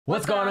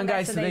What's going on,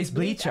 guys? Today's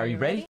Bleach. Are you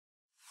ready?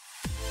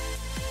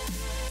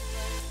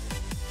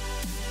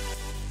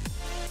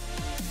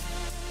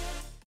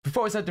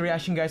 Before we start the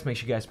reaction, guys, make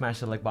sure you guys smash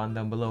the like button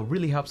down below.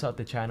 Really helps out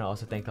the channel.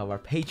 Also, thank all of our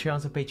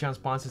Patreons and Patreon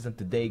sponsors. And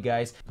today,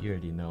 guys, you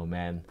already know,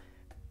 man.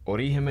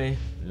 Orihime,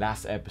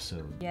 last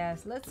episode.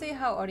 Yes, let's see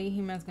how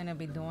Orihime is gonna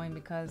be doing,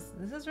 because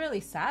this is really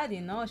sad, you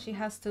know? She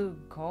has to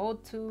go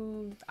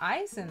to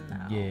Aizen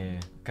now. Yeah,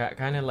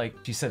 kind of like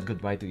she said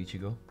goodbye to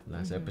Ichigo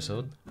last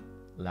episode.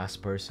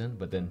 Last person,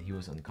 but then he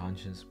was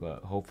unconscious,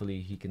 but hopefully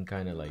he can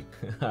kind of like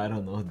I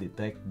don't know,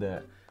 detect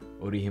that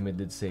Orihime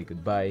did say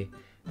goodbye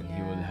and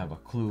he will have a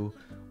clue.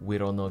 We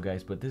don't know,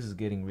 guys, but this is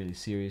getting really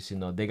serious, you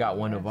know. They got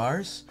one of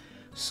ours,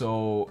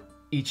 so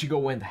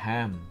Ichigo went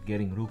ham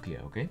getting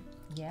Rukia, okay?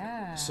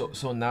 Yeah.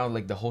 So now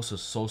like the whole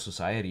Soul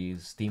Society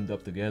is teamed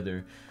up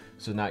together,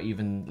 so now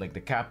even like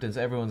the captains,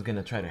 everyone's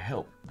gonna try to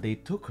help. They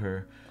took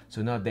her,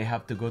 so now they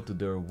have to go to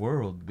their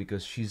world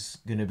because she's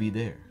gonna be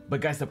there.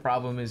 But guys, the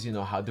problem is, you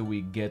know, how do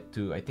we get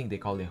to, I think they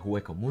call it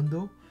Hueco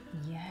Mundo?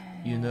 Yeah.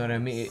 You know what I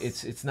mean?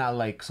 It's not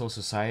like Soul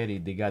Society,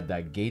 they got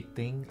that gate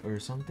thing or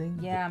something.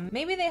 Yeah,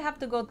 maybe they have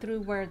to go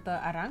through where the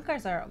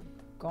Arrancars are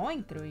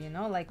going through, you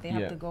know, like they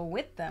have to go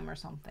with them or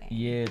something.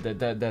 Yeah,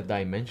 that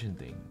dimension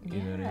thing,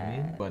 you know what I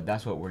mean? But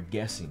that's what we're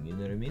guessing, you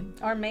know what I mean?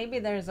 Or maybe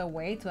there's a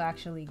way to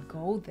actually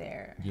go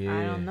there. Yeah,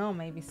 I don't know,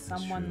 maybe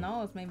someone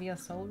knows, maybe a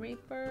Soul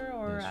Reaper,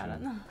 or I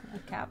don't know, a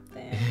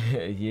captain.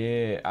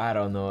 Yeah, I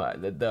don't know.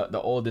 The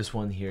oldest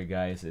one here,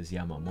 guys, is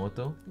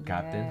Yamamoto,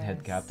 captain,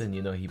 head captain.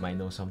 You know, he might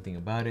know something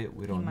about it,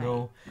 we don't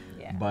know.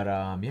 Yeah. But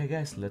yeah,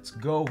 guys, let's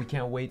go. We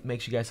can't wait.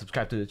 Make sure you guys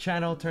subscribe to the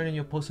channel, turn on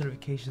your post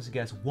notifications so you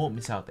guys won't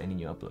miss out any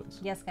new uploads.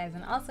 Yes, guys,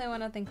 and also I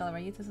want to thank all of our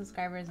YouTube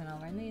subscribers and all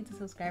of our new YouTube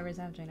subscribers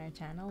who have joined our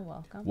channel.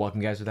 Welcome. Welcome,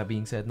 guys. With that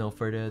being said, no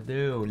further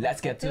ado, let's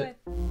get to it.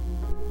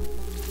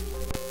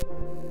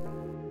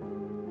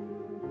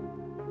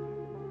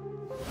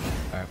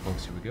 Alright,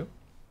 folks, here we go.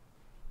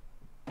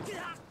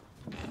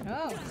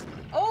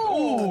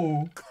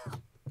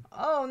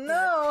 Oh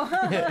no.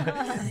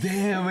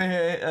 Damn,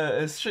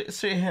 man.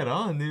 Straight head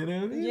on, you know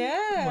what I mean?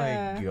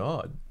 Yeah. My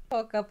god.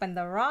 Woke up on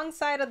the wrong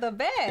side of the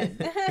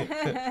bed.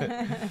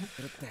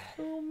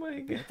 Oh my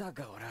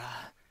god.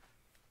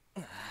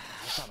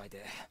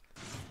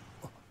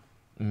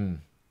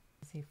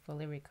 Is he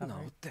fully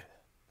recovered?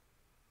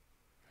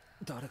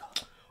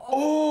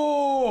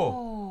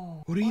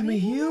 Oh! Orihime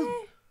healed?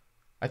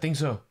 I think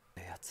so.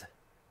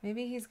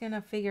 Maybe he's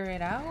gonna figure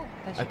it out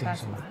that she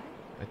passed by?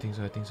 I think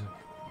so. They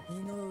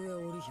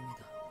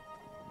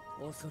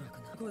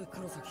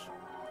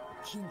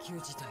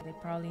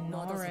probably know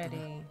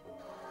already.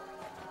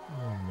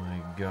 Oh my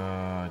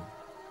god.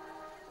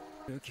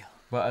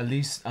 But at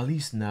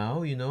least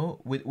now, you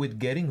know, with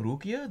getting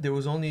Rukia, there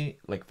was only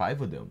like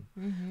 5 of them.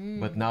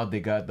 But now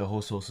they got the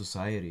whole Soul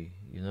Society,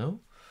 you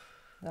know?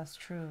 That's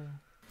true.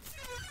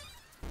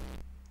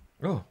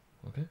 Oh,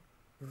 okay.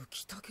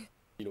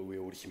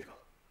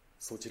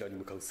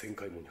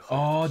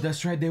 Oh,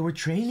 that's right, they were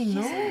training,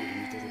 no?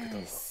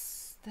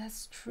 Yes,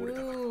 that's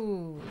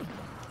true.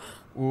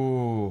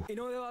 Ooh. They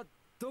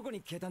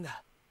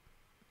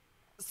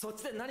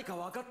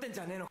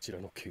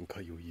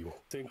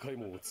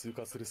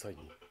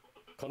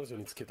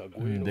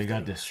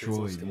got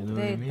destroyed, you know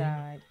what I mean?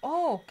 Died.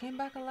 Oh, came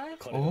back alive?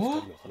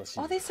 Oh?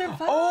 Oh, they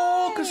survived!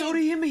 Oh, because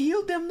Orihime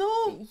healed them,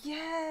 no?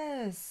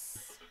 Yes!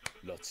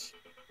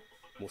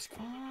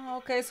 Oh,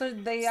 okay, so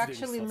they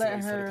actually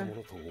let her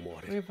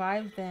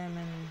revive them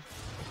and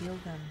heal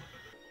them.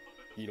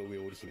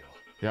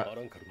 Yeah.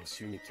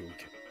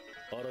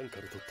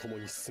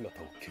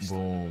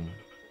 Boom.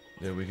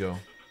 There we go.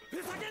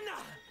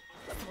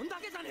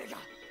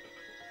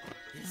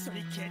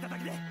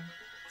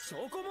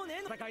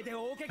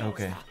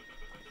 Okay.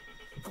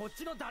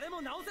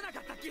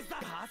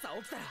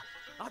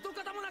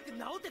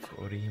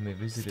 Orihime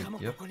visited,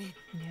 yep.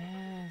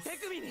 Yes.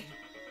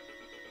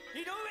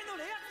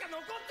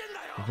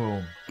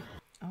 Boom.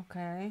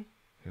 Okay.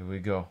 Here we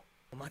go.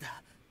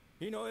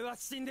 She's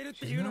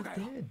not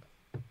dead.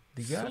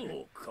 They got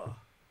her.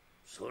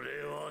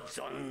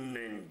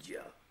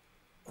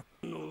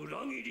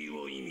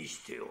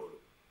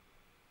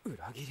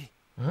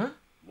 Huh?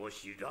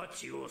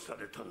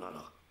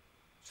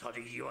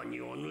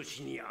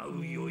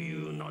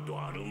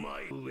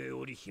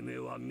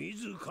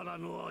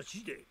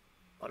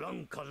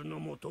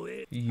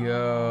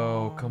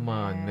 Yo, come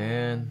on,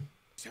 man.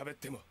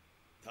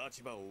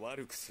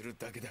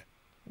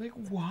 Like,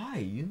 why?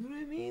 You know what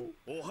I mean?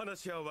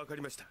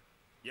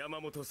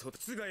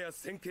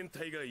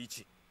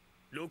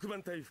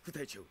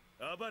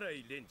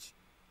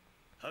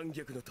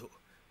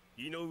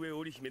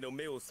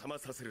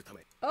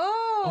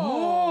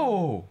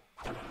 Oh!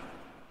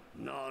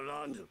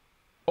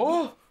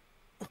 Oh!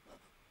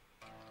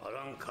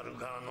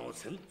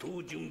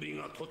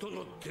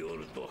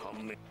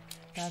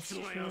 That's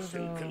true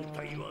though.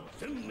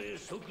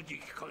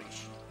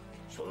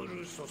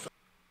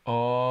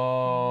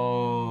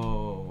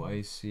 Oh,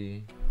 I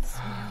see.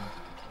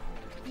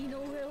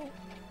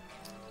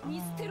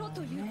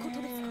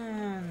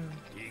 Man.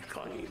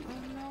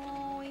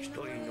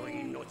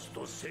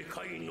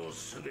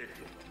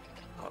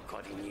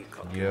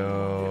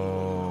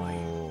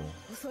 Yo.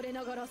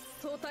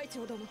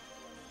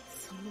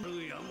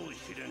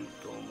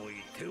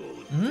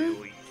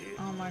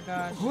 Oh my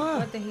gosh.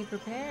 What did he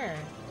prepare?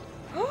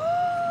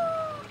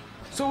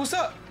 So what's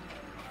up?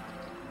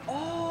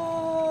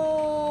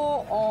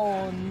 Oh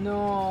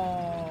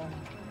no.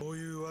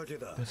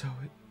 That's how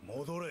it.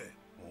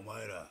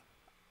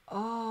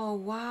 Oh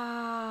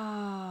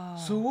wow.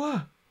 So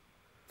what?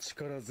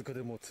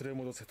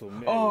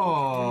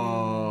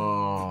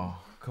 Oh,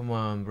 come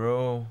on,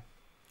 bro.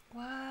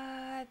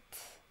 What?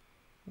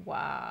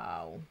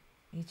 Wow.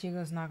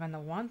 Ichigo's not gonna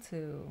want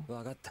to.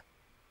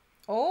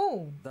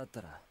 Oh.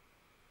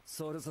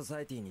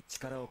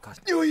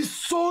 Yo, he's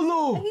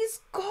solo.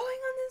 He's going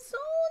on his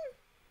own.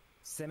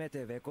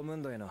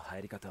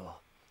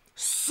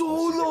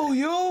 Solo,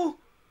 yo.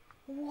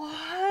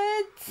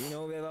 What?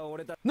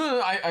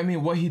 No, I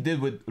mean what he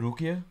did with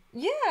Rukia.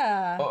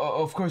 Yeah.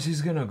 Of course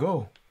he's gonna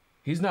go.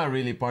 He's not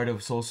really part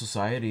of Soul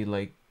Society,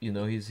 like, you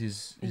know,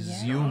 he's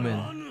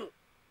human.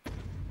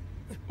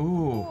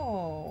 Ooh.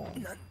 Oh.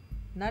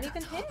 Not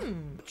even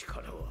him.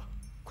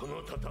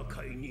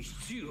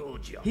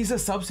 He's a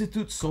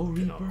substitute Soul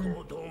Reaper.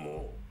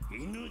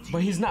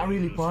 But he's not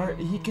really part.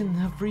 He can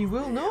have free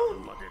will, no?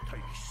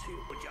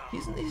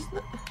 He's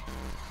not.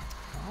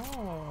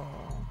 Oh.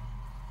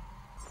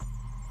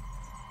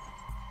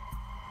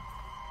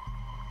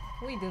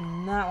 We do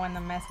not want to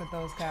mess with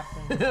those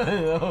captains.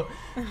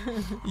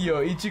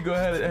 Yo, Ichigo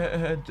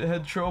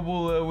had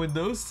trouble with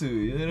those two,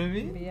 you know what I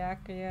mean?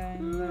 Byakuya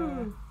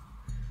and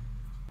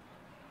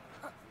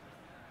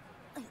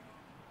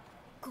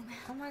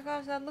oh my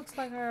gosh, that looks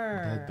like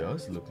her. That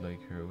does look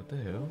like her. What the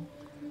hell?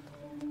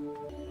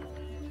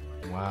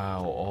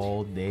 Wow,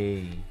 all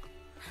day.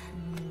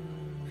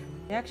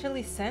 He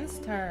actually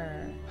sensed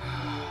her.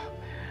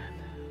 Man.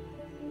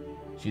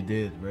 She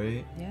did,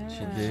 right? Yeah.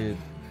 She did.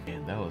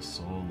 And that was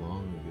so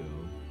long ago.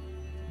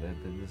 That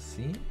the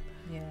scene?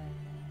 Yeah.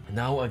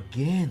 Now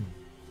again.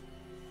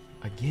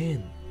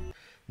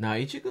 Now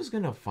Ichigo's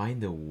gonna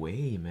find a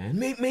way, man.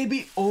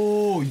 Maybe.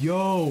 Oh,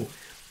 yo.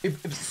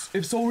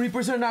 If Soul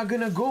Reapers are not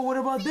gonna go, what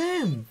about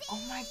them? Oh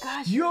my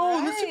gosh. Yo,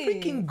 right. let's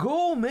freaking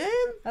go, man.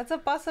 That's a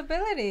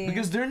possibility.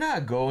 Because they're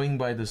not going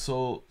by the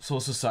Soul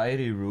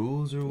Society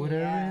rules or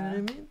whatever, Yeah.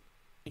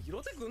 you know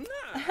what I mean?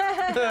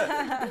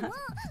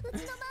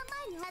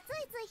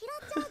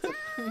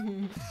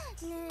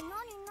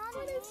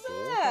 What is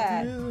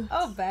that?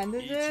 Oh,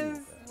 bandages.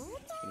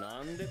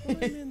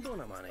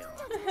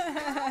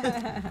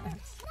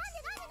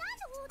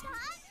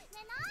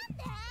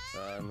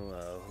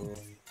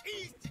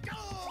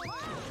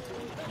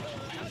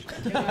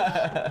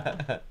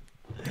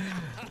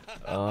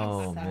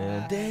 Oh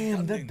man,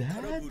 damn, the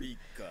dad.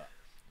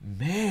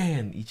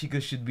 Man,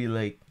 Ichigo should be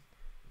like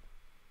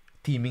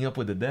teaming up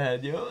with the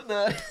dad, yo.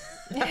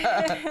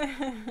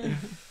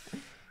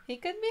 He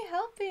could be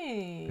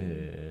helping.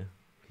 Yeah,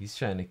 he's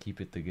trying to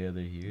keep it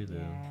together here, though.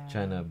 Yeah.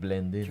 Trying to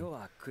blend in.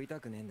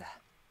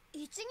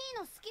 一義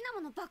の好きな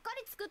ものばっか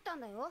り作った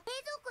んだよ。冷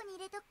蔵庫に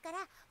入れとくから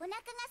お腹が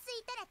空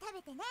いたら食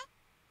べてね。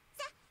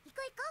さあ、行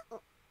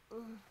こう。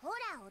ほ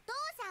ら、お父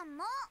さん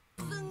も。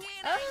すげ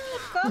えな。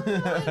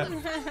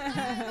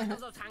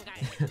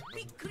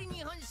びっくり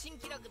日本新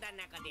記録だ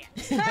中で。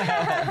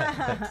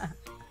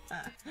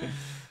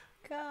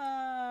Come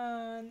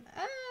on.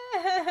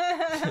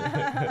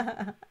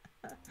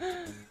 な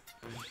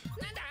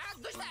んだ？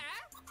どうした？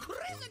プレ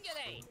ゼント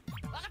だい。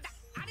わかった。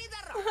あれだ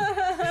ろ。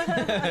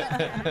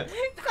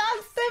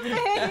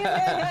Constipated.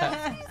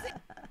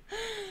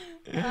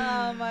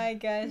 Oh my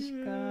gosh,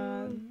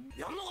 God.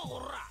 やんのかこ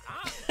ら。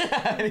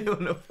I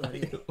don't know.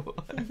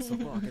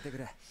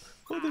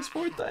 Oh, there's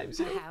 4 times,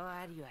 yo.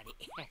 ありわり。っ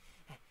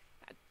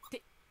て違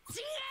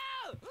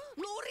う。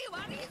ノリ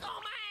悪いぞ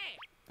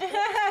お前。じ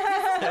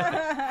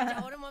ゃ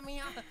あ俺も見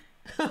よう。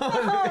 Oh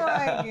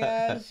my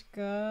gosh,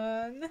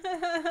 God.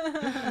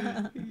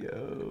 Yo,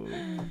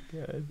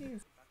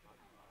 God.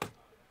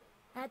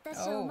 私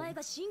はお前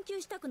が進級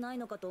したくない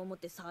のかと思っ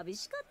て寂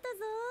しかった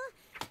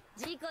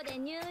ぞ。事故で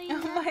入院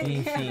だ。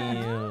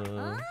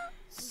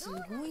す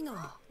ごい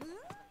な。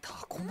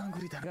タコ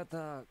殴りだ。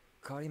方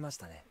変わりまし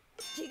たね。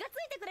気がつ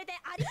いてくれて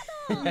ありが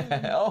と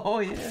う。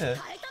 Oh, yeah. 変え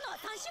たのは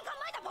3週間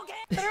前だボケ。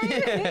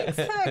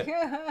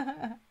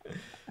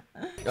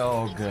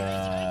 Oh,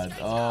 God.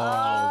 Oh,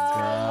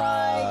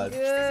 My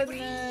God.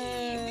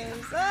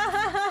 goodness.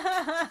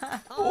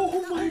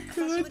 Oh, my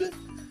God.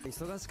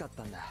 忙しかっ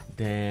たんだ。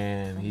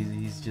 Damn,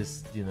 he's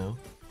just, you know.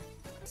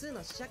 2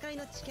の試写会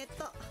のチケッ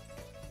ト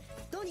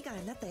どうにか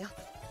なったよ。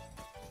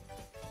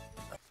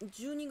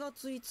12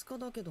月5日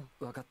だけど。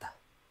わかった。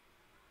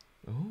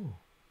 Oh.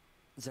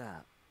 じ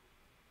ゃあ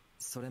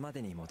それま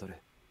でに戻る。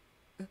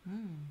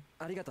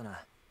ありがと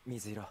な、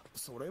水色。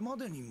それま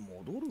でに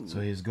戻る。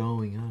 So he's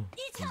going, huh?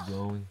 He's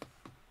going.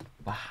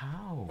 But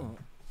how?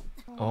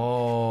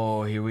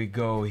 Oh, here we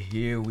go.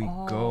 Here we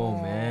go,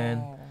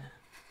 man.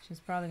 She's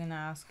probably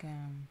gonna ask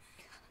him.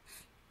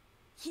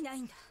 いな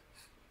いんだ。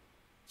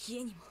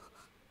家にも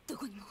ど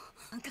こにも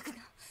感覚が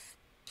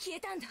消え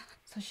たんだ。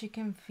 So she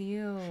can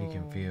feel. She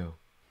can feel.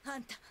 あ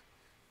んた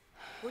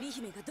織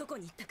姫がどこ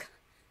に行ったか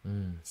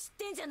Mm. 知っ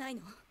てんじゃない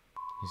の？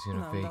 He's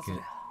gonna fake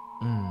it.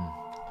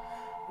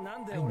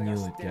 I knew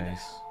it, guys.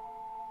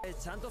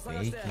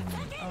 Faking it.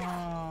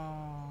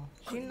 Oh,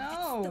 she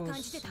knows.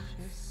 She's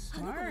あ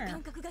の子の smart.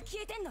 感覚が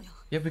消えてんのよ。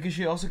 Yeah, because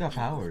she also got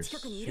powers.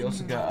 She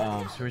also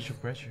got spiritual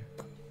pressure.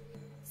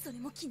 それ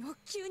も昨日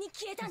急に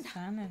消えたん She's だ。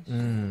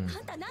 Spanish.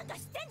 あんたなんか知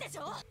ってんでし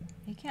ょ？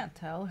 He can't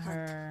tell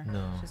her.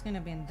 No. She's gonna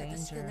be in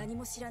私が danger. 何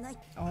も知らない。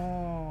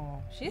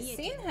 Oh, she's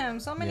seen him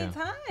so many Yeah.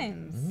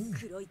 times.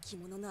 黒い着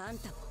物のあん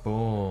た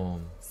も、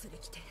 Boom. それ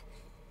着て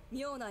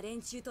妙な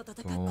連中と戦っ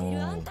てい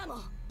るあんたも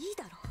いい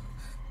だろ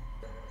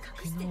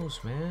う。 She 隠してる。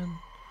 knows, man.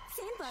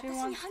 全部 She 私に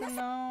wants to 話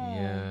せ。 know.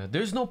 Yeah,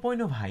 there's no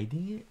point of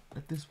hiding it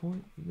at this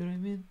point. You know what I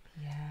mean?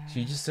 Yeah.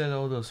 She just said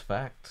all those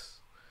facts.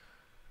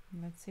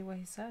 Let's see what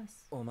he says.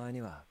 お前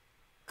には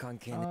関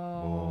係ね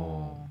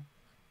Oh.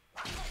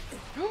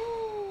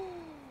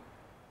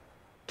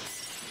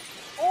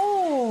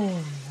 Oh,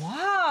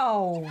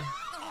 wow.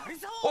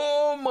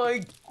 Oh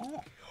my. Oh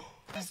my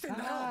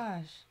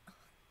gosh.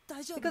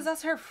 大丈夫？ Because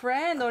that's her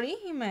friend,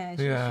 Orihime.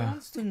 She Yeah.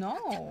 wants to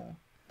know.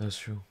 That's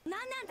true. な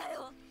んなんだ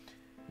よ。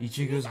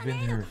 Ichigo's been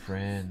her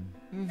friend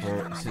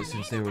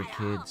since they were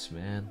kids,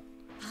 man.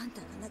 あん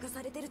たが流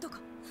されてるとこ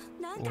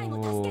何回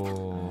も助けた。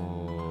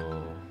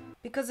 Oh.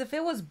 Because if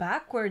it was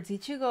backwards,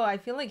 Ichigo, I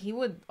feel like he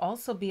would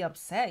also be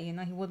upset. You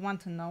know, he would want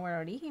to know where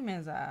Orihime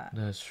is at.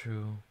 That's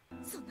true.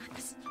 そんな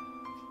私に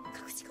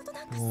隠し事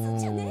なんかすん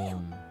じゃねえ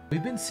よ。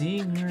 We've been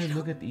seeing her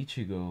look at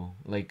Ichigo,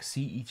 like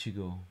see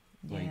Ichigo,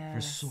 like for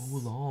Yes. so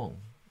long.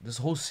 This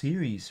whole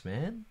series,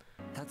 man.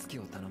 たつき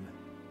を頼む。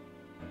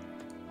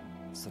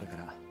それか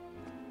ら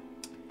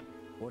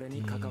俺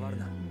に関わる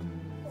な。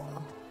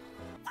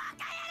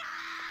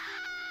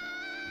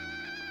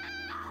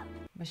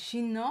 But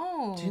she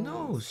knows. She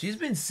knows. She's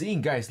been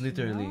seeing, guys,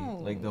 literally,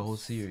 knows. like the whole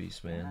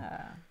series, man.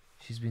 Yeah.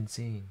 She's been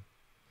seeing.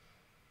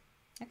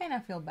 I kind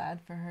of feel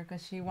bad for her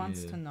because she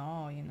wants Yeah. to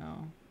know, you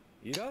know.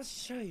 いらっ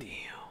しゃい。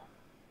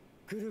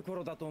来る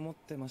頃だと思っ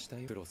てました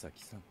よ、黒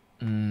崎さ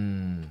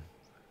ん。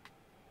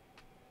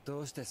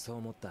どうしてそう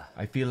思った？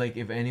 I feel like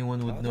if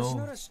anyone would 私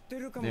な know, ら知って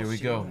るかも there we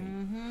しれない。 go.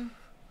 Mm-hmm.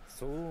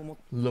 そう思っ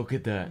Look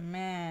at that.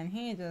 Man,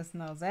 he just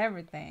knows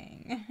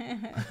everything.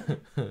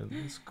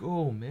 Let's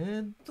go,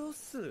 man. たっ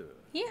す。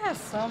 He has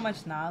so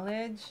much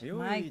knowledge. 用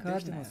My 意で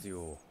きてま goodness. す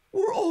よ。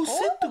 We're all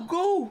set to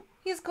go.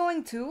 He's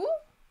going too?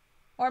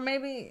 Or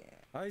maybe...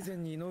 アイゼ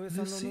ンに井上さん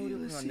の Let's 能 see,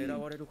 力 let's が see. 狙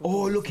われること Oh,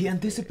 を look, he 恐れ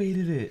て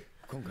anticipated it.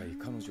 今回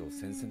彼女を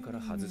戦線から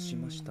外し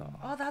ました。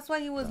 Oh, that's why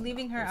he was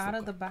leaving her out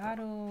of the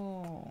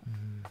battle.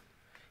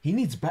 He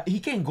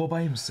can't go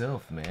by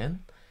himself, man.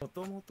 も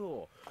とも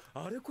と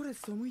あれこれ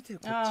背いてこ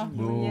っち Oh,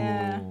 に。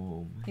 yeah.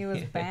 Boom. He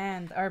was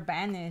banned or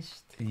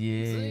banished. 随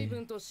Yeah.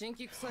 分と新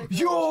規臭い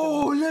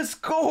顔 Yo, let's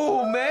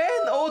go, man.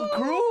 Old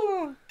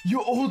crew.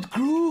 Your old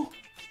crew.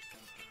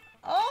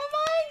 Oh my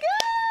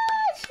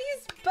gosh,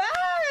 he's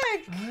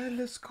back! Alright,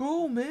 let's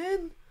go,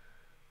 man.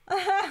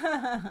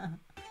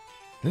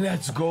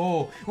 Let's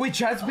go. Wait,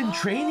 Chad's been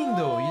training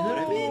though. You know what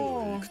I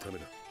mean? 行くため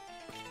だ。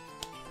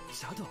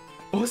シャドウ。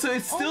 Oh, so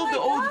it's still Oh my the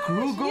old gosh,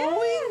 crew going?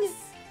 yes!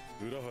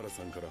 浦原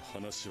さんから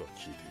話は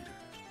聞いている。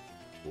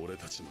俺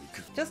たちも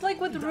行く。 Just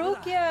like with Rukia. こ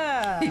っ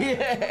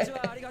Yeah. ち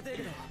はありがてえ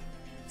けど、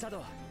シャド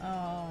ウ、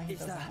 Oh, he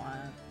It's doesn't that.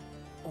 want.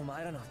 お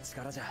前らの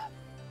力じゃ。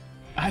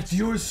 At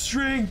your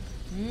strength.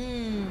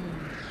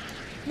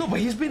 No, but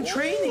he's been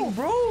training,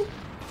 bro.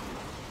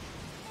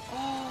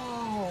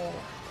 Oh.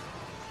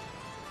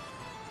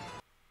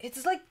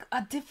 It's like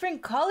a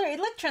different color. It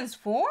like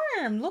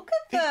transformed. Look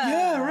at that.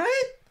 Yeah, right?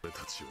 俺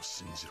たちを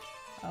信じろ。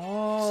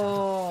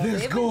 Oh,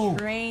 Let's they've go. been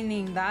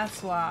training. That's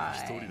一 why.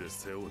 人で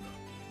背負うな。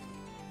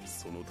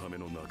そのため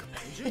の仲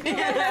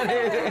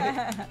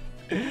間。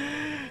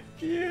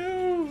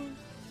 You.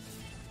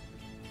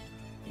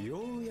 よ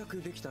うや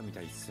くできたみ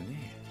たいっす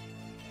ね。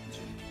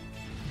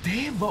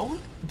 Damn,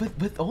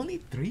 but only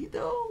 3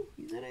 though.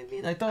 You know what I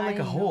mean? I thought like I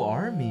a whole know.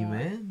 army,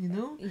 man. You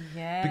know?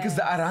 Yes. Because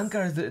the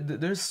Arancars,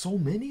 there's so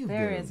many of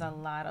There them. is a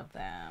lot of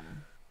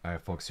them. All right,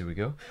 folks, here we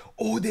go.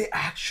 Oh, they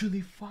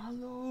actually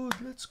followed.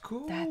 Let's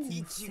go. That's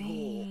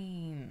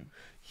insane.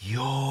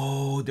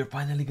 Yo, they're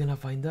finally gonna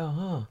find out,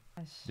 huh?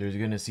 Gosh. They're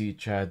gonna see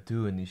Chad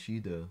too and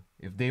Nishida.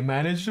 If they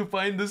manage to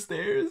find the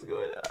stairs,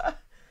 going.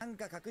 なん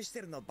か隠し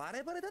てるのバ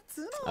レバレだっ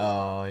つう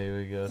の。 Oh,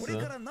 here we go. これ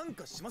So, からなん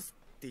かします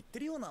って言って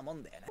るようなも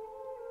んだよね。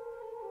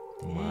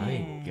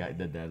 my God,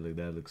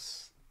 that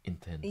looks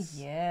intense.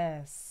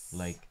 Yes.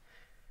 Like,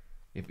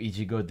 if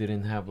Ichigo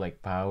didn't have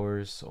like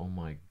powers, oh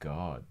my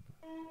God.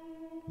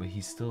 But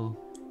he still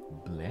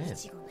イ bled.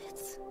 チゴのや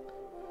つ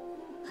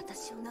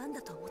私をなん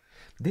だと思っ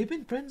They've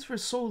been friends for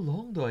so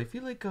long though. I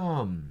feel like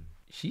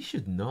she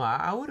should know.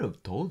 I would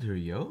have told her,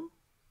 yo.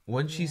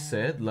 When she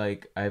said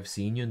like I've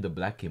seen you in the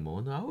black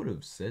kimono, I would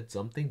have said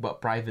something,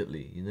 but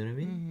privately. You know what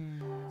I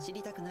mean? 知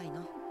りたくない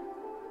の？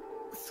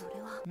そ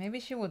れは Maybe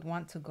she would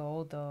want to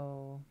go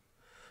though.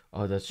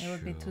 Oh, that's It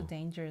would be too true.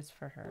 dangerous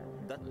for her.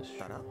 だっ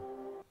たら。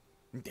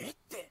でっ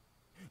て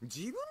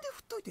自分で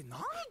振っといて何言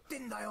って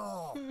んだ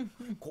よ。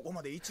ここ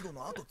までイチゴ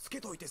の後つけ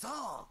といてさ。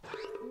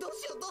どう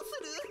しようどう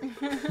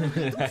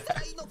する？どうした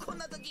らいいのこん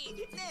な時。ね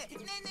えねえねえ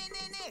ね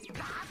えね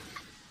え。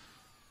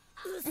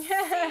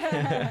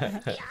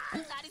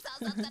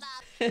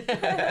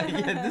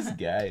Yeah, this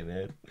guy,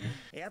 man.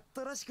 やっ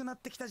とらしくなっ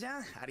てきたじゃ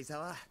ん、アリサ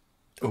は。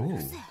Oh.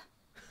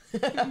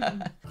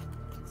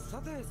 さ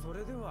てそ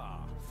れで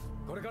は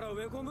これから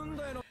植え込むん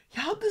だよ。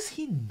 How does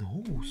he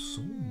know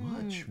so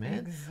much,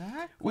 man?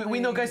 Exactly. We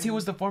know, guys, he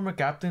was the former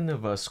captain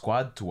of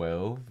Squad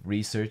 12,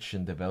 research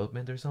and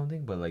development or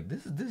something. But like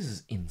this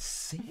is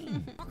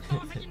insane. So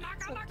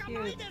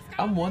cute.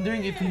 I'm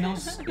wondering if he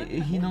knows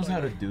how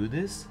to do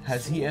this.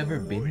 Has he ever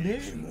been there?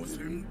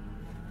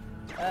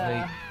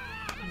 Like,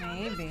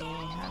 Maybe.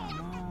 I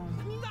don't know.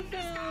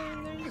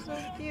 They're so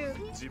cute.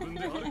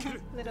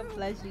 Little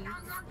plushie.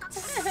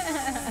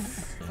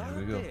 there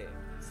we go.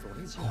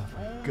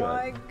 Oh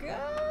my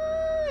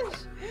gosh!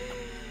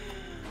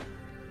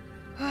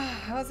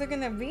 How's it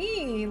gonna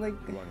be? Like,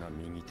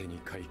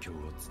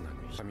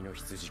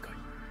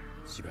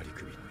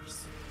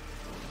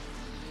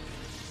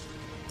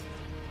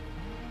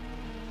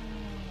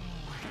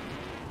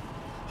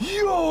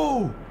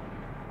 yo!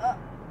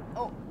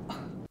 oh,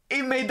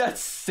 It made that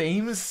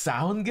same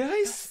sound,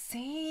 guys?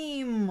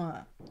 same.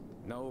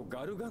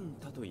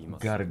 Garganta.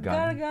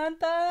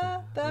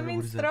 Garganta. That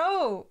means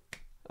throat.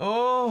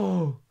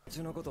 Oh!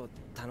 ちのこと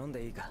頼ん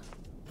でいいか。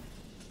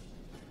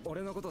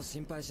俺のこと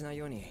心配しない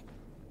ように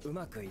う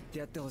まく言って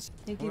やってほし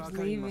い。 He keeps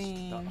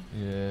leaving.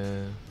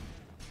 Yeah.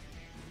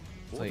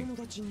 It's like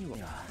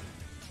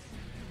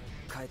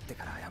帰って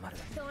から謝る。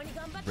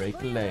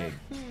 break a leg.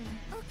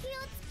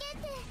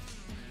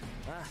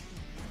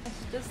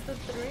 It's just the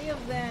three of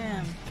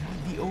them.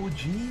 God, the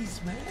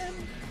OGs, man.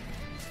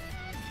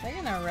 They're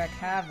gonna wreak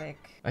havoc.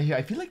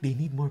 I feel like they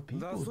need more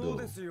people though.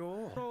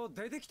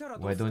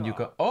 Why don't you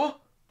go? Oh!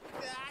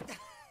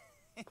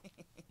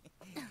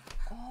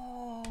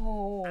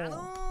 Oh.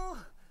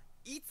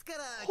 いつから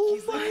気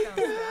づいたん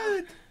です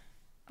か？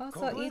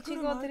 Also,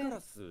 Ichigo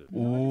didn't.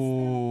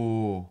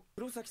 Oh.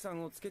 黒崎さ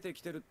んをつけて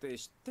きてるって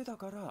知ってた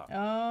から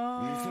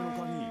店 Oh. の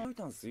鍵置い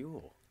たんす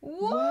よ。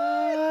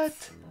 What?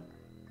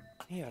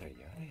 やれ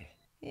やれ。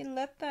 He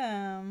let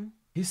them.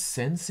 His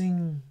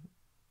sensing,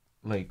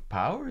 like,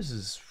 powers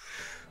is...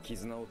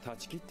 絆を断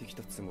ち切ってき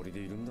たつもりで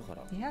いるんだか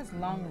ら。 He has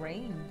long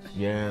range.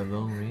 Yeah,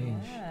 long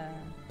range. Yeah.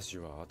 私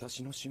は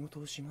私の仕事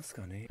をします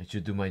かね。 I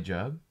should do my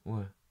job?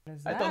 What? What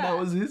is I thought that that?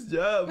 was his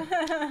job.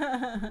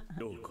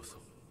 ようこそ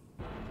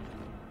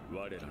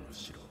我らの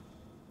城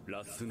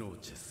ラスノー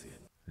チェスへ。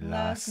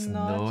 Las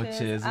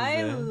noches.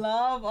 I was that?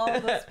 love all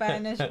the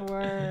Spanish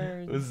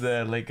words. Was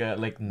that like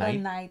The night?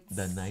 nights.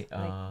 The night.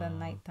 Like the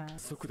nighttime.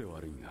 速で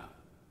悪いが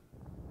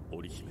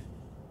織姫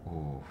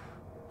Oh.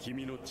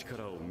 君の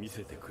力を見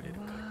せてくれるか。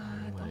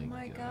 What? Oh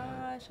my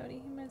gosh,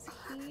 Orihime's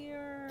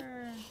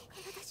here.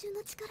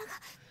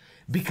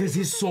 Because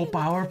he's so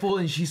powerful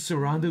and she's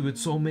surrounded with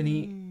so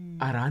many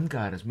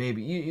arancaras,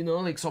 maybe. You know,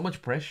 like so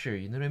much pressure,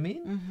 you know what I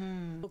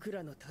mean? 僕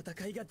らの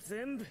戦いが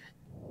全部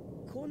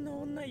こんな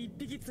女一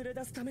匹連れ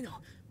出すための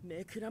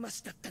目くらま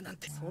しだったなん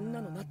てそん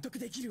なの納得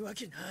できるわ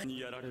けない。に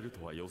やられる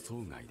とは予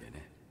想外で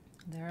ね。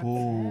 They're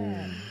Boom.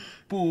 upset.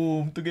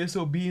 Boom. To get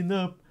so beaten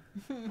up.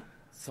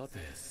 さて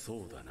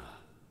そうだな。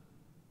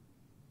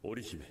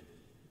織姫。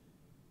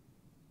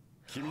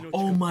君の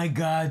Oh my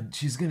god,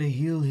 she's gonna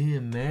heal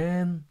him,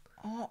 man.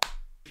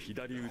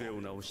 左腕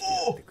を直してや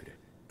ってくれ。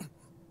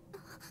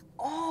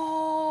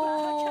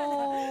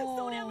 Oh.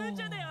 そりゃ無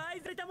茶で愛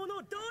されたもの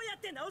をどうや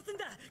って直すん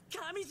だ。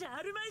神じゃ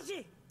あるまい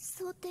し。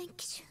蒼天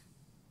機種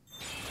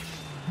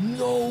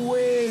No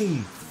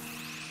way.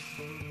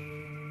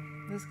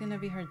 This is gonna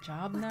be her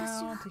job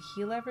now to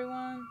heal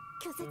everyone.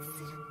 拒絶す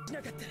るし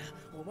なかったら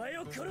お前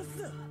を殺す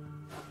ぞ。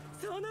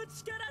その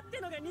力って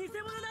のが偽物な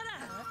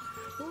ら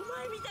お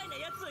前みたいな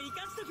やつを生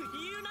かしとく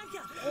理由なん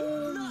か。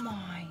 Oh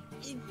my.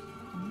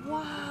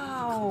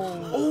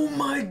 Wow. Oh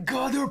my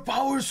god, her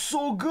power's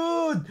so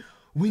good.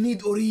 We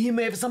need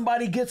Orihime if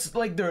somebody gets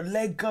like their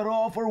leg cut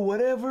off or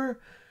whatever.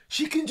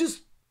 She can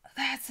just...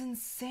 That's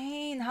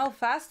insane. How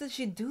fast did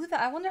she do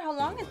that? I wonder how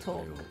long it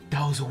took.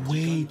 That was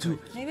way too...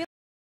 Maybe.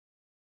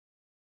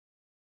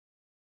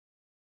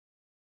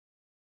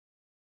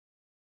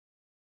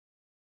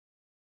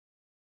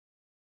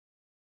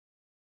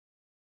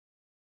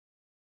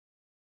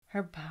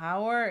 Her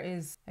power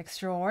is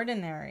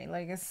extraordinary.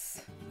 Like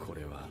it's... こ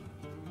れは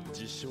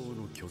自称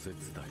の拒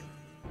絶だよ。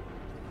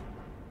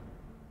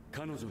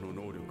彼女の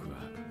能力は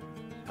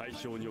対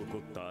象に起こ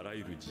ったあら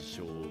ゆる事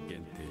象を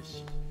限定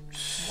し。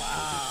 Wow.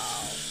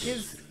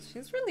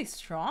 She's really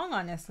strong,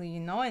 honestly, you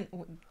know, and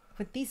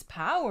with these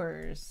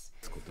powers.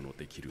 ことの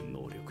できる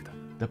能力だ。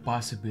 The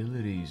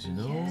possibilities, you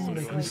know? Yes,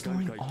 Like what's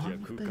going on? What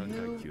the 空間回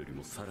hell? 帰より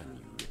もさら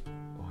に上。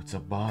 Oh, it's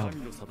above.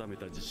 神の定め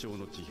た事象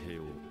の地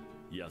平を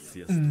やす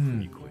やすと踏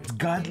み越える。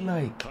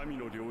 Godlike. 神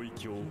の領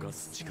域を侵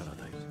す力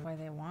だよ。 That's why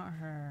they want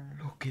her.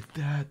 Look at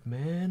that,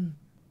 man.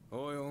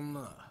 おい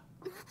女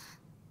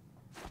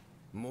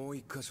もう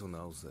一箇所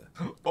直せ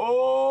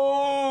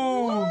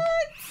Oh!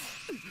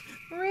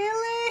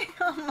 Really?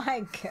 Oh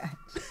my god.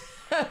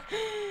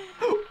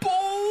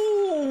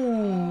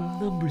 Boom!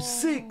 Number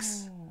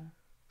 6.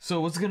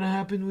 So what's gonna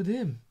happen with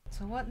him?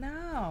 So what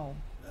now?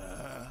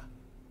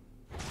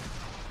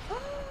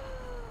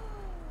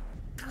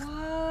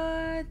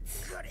 What?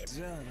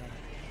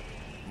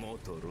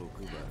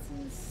 That's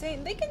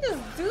insane. They can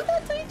just do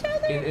that to each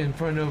other? In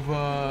front of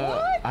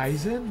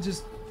Aizen?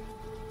 Just...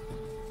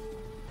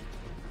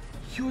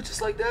 Yo,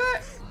 just like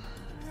that?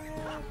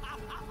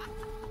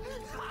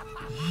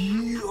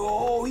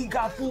 Yo, he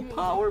got full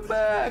power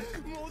back.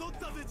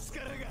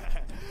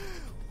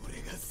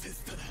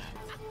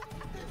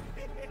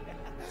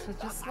 So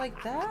just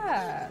like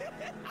that.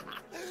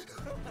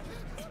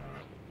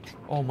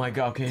 Oh my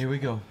god, okay, here we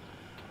go.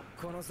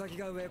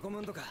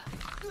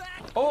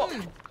 Oh!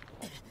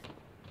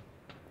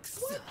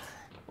 What?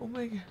 Oh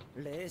my god.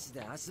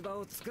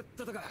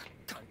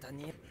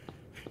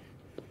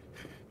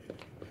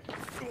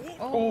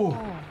 Oh.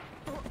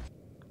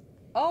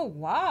 Oh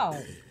wow.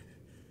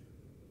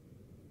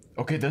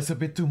 Okay, that's a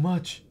bit too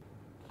much.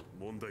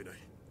 Oh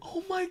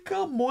my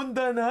god,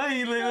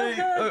 mondanai,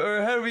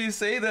 or however you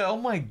say that. Oh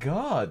my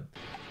god.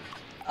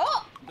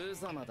 Oh!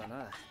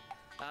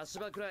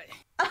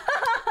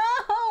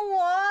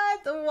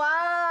 What?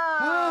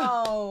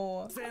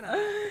 Wow!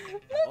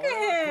 Look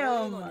at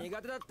him!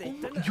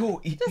 Yo,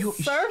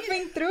 just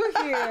surfing through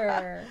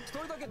here.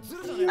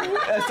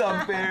 That's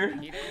unfair.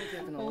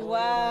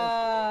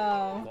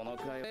 Wow.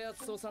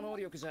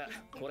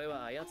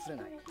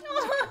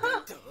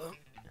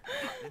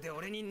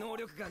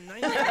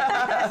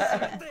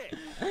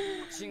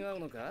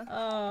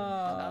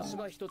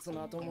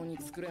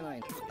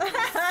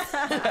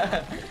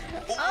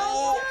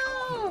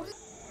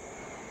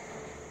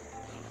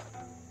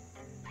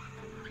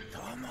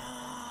 Oh no!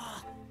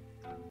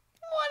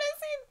 What is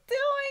he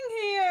doing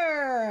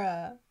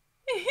here?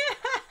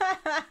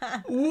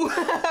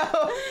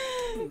 Wow!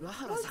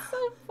 That's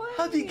so funny.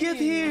 How'd he get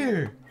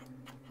here?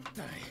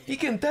 He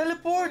can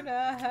teleport? Oh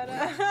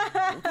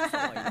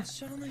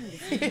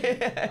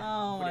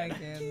my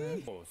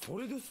goodness.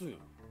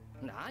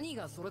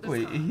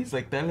 Wait, he's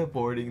like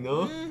teleporting,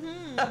 no?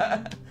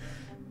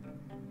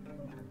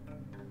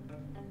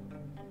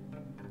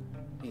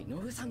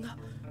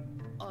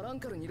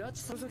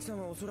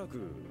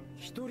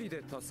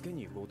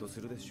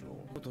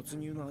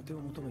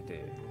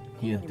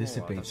 He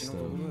anticipates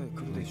though.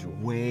 Like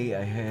way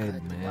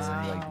ahead,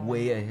 man. Like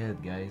way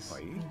ahead, guys.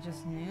 He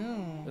just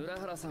knew.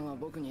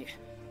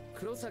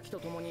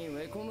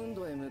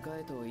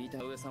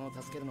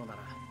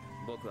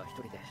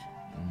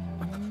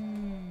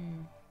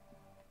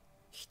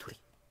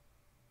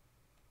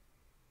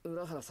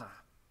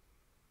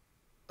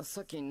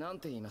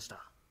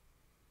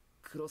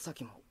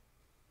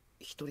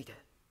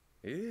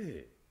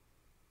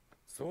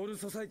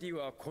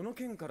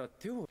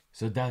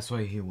 So that's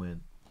why he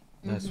went.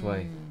 That's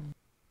why.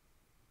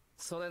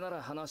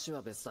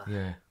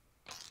 Yeah.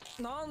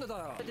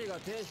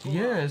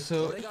 Yeah,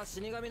 so...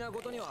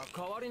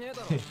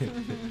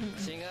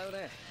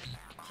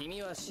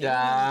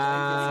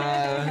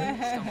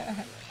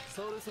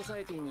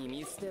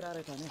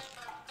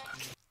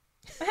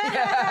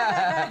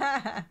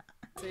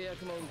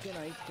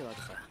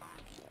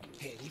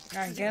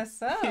 I guess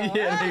so.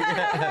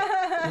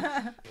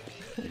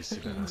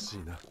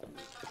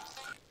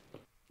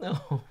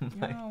 Oh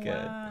my god.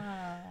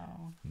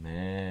 Wow.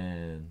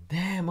 Man.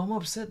 Damn, I'm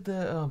upset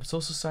the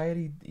Soul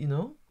Society, you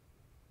know?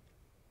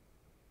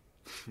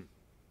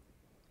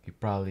 He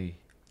probably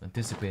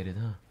anticipated,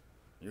 huh?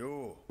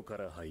 Oh.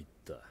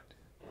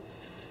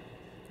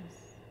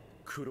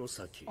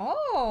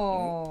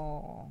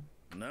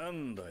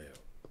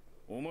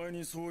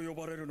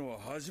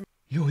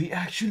 Yo, he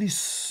actually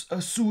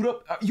suit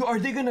up. Yo, are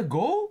they gonna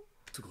go?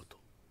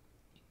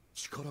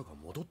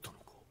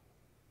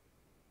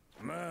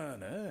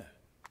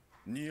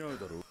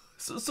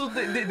 So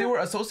they were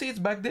associates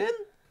back then?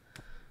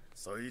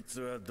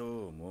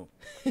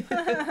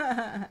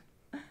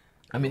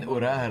 I mean,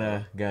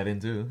 Urahara got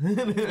into.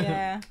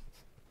 Yeah.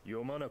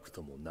 読まなく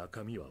とも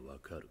中身はわ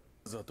かる。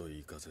ざと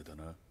い風だ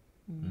な。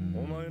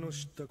お前の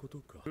知ったこと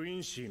か。クイ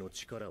ンシーの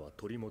力は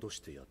取り戻し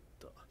てやっ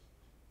た。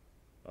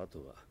あと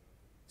は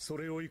そ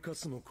れを生か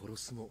すも殺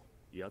すも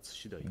やつ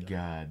次第だ。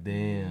God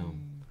damn.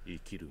 生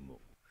きる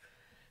も。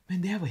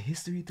Man, they have a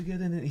history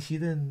together in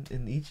Ishida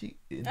and Ichigo.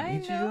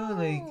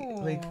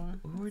 Like,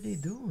 what are they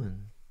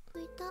doing?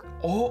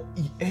 Oh,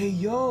 hey,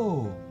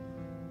 yo,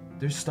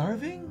 they're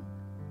starving.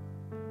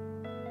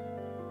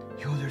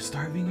 Yo, they're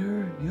starving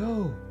her.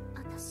 Yo.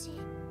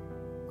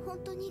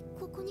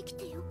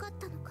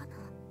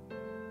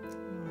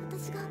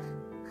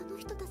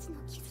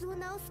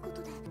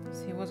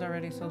 He was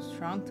already so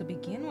strong to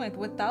begin with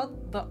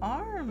without the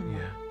arm.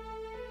 Yeah.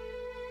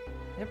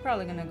 They're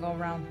probably gonna go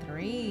round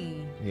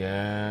 3.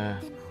 Yeah.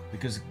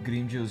 Because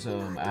Grimmjow's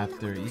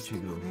after Ichigo.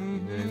 You know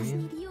what I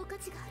mean?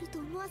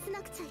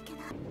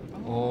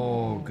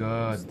 Oh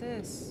god. What's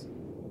this?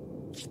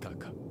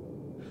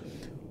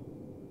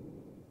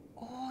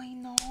 Oh, he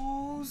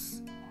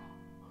knows.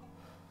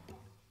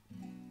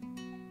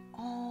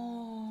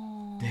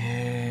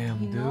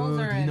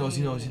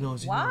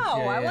 knows. Wow,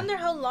 Yeah, I yeah. wonder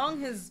how long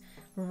his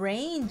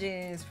range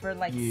is for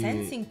like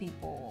sensing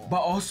people.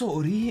 But also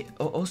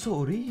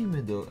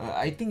Orihime though.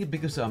 I think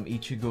because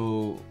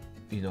Ichigo,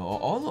 you know,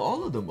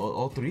 all of them,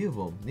 all three of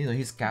them. You know,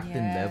 he's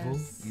captain level.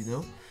 You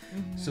know,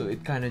 so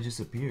it kind of just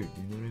appeared.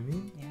 You know what I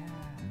mean?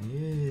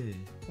 Yeah.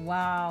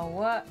 Wow,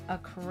 what a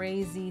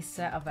crazy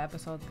set of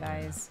episodes,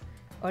 guys.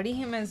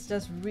 Orihime is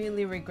just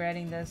really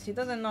regretting this. She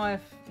doesn't know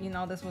if, you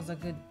know, this was a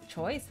good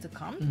choice to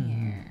come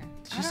here.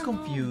 She's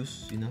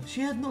confused, you know. She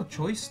had no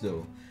choice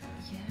though.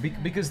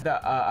 Because the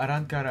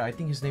Arankara, I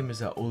think his name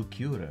is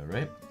Ulquiorra,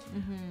 right?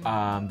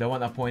 The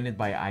one appointed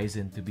by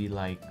Aizen to be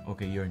like,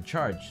 okay, you're in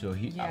charge. So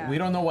we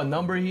don't know what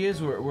number he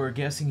is. We're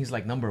guessing he's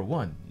like number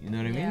 1. You know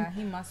what I mean? Yeah,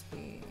 he must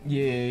be.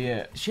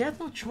 Yeah. She had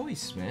no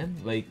choice, man.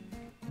 Like,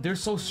 they're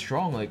so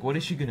strong. Like, what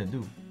is she gonna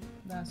do?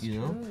 That's you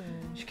know? true.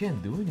 She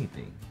can't do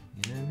anything.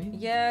 You know what I mean?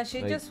 Yeah,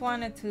 she just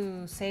wanted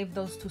to save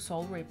those 2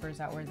 Soul Reapers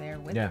that were there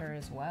with her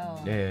as well.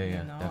 Yeah,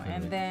 you know? definitely.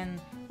 And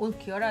then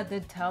Ulquiorra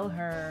did tell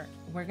her,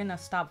 we're gonna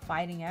stop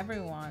fighting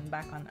everyone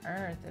back on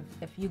Earth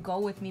if you go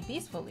with me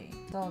peacefully.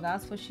 So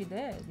that's what she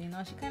did. You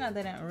know, she kind of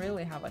didn't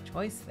really have a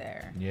choice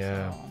there.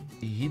 Yeah. So.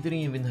 He didn't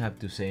even have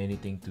to say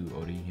anything to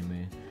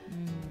Orihime.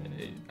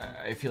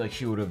 I feel like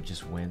she would have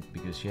just went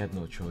because she had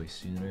no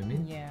choice. You know what I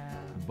mean? Yeah.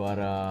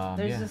 But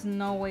there's just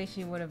no way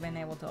she would have been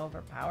able to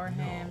overpower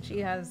him.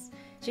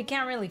 She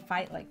can't really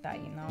fight like that,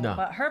 you know. No.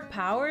 But her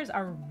powers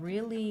are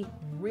really,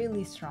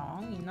 really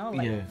strong, you know,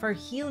 like for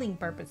healing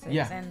purposes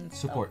and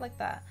support. stuff like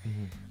that.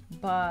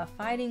 But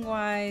fighting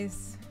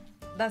wise,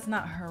 that's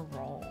not her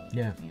role.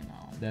 Yeah, you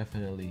know.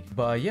 Definitely.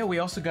 But yeah, we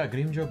also got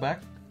Grimjo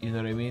back. You know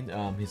what I mean?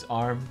 His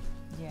arm.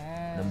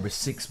 Yeah. Number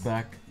 6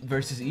 back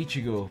versus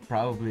Ichigo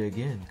probably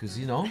again, because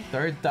you know,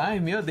 3rd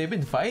time. They've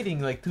been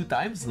fighting like 2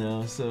 times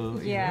now. So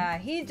yeah,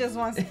 he just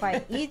wants to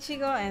fight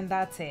Ichigo and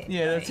that's it.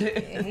 Yeah, that's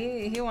it.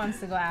 He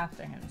wants to go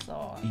after him.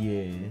 So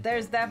yeah,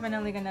 there's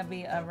definitely gonna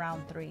be a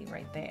round 3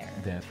 right there.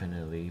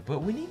 Definitely.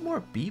 But we need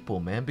more people,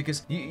 man,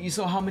 because you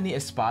saw how many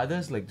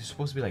espadas? Like there's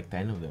supposed to be like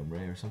 10 of them,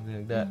 right, or something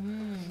like that.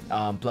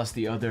 Plus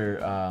the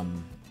other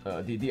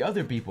the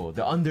other people,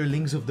 the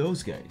underlings of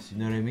those guys, you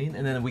know what I mean?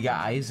 And then we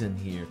got Aizen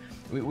here,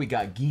 we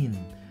got Gin,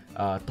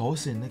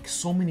 Tosen, like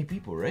so many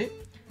people, right?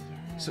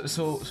 Yeah.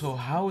 So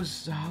how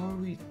are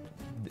we?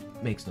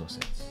 Makes no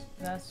sense.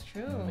 That's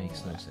true.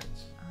 Makes no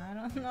sense. I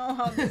don't know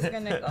how this is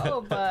gonna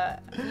go,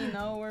 but you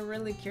know, we're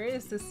really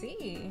curious to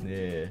see.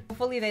 Yeah.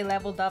 Hopefully they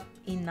leveled up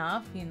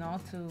enough, you know,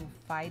 to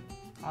fight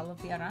all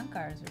of the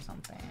Arankars or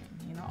something,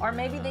 you know, or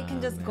maybe they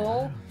can just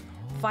go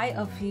fight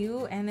a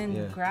few and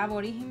then grab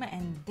Orihime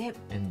and dip,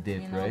 you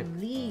know, right?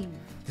 leave.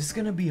 This is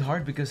gonna be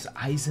hard because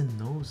Aizen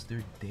knows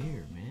they're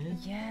there, man.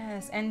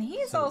 Yes, and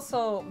he's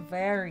also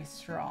very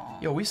strong.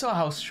 Yo, we saw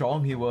how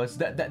strong he was.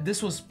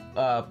 This was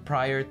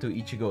prior to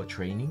Ichigo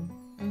training.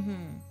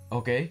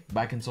 Okay,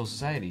 back in Soul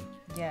Society.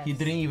 Yes. He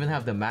didn't even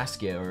have the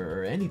mask yet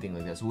or anything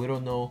like that, so we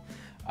don't know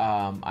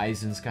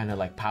Aizen's kind of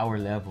like power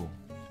level,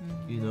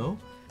 you know?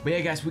 But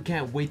yeah, guys, we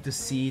can't wait to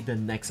see the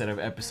next set of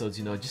episodes,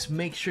 you know. Just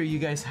make sure you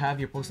guys have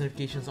your post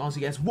notifications on so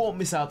you guys won't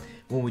miss out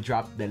when we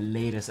drop the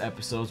latest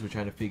episodes. We're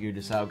trying to figure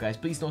this out, guys.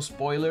 Please, no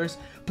spoilers.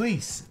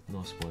 Please,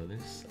 no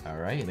spoilers.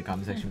 Alright, in the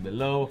comment section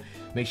below.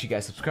 Make sure you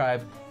guys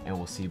subscribe, and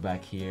we'll see you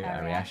back here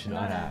at Reaction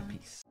Aura.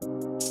 Peace.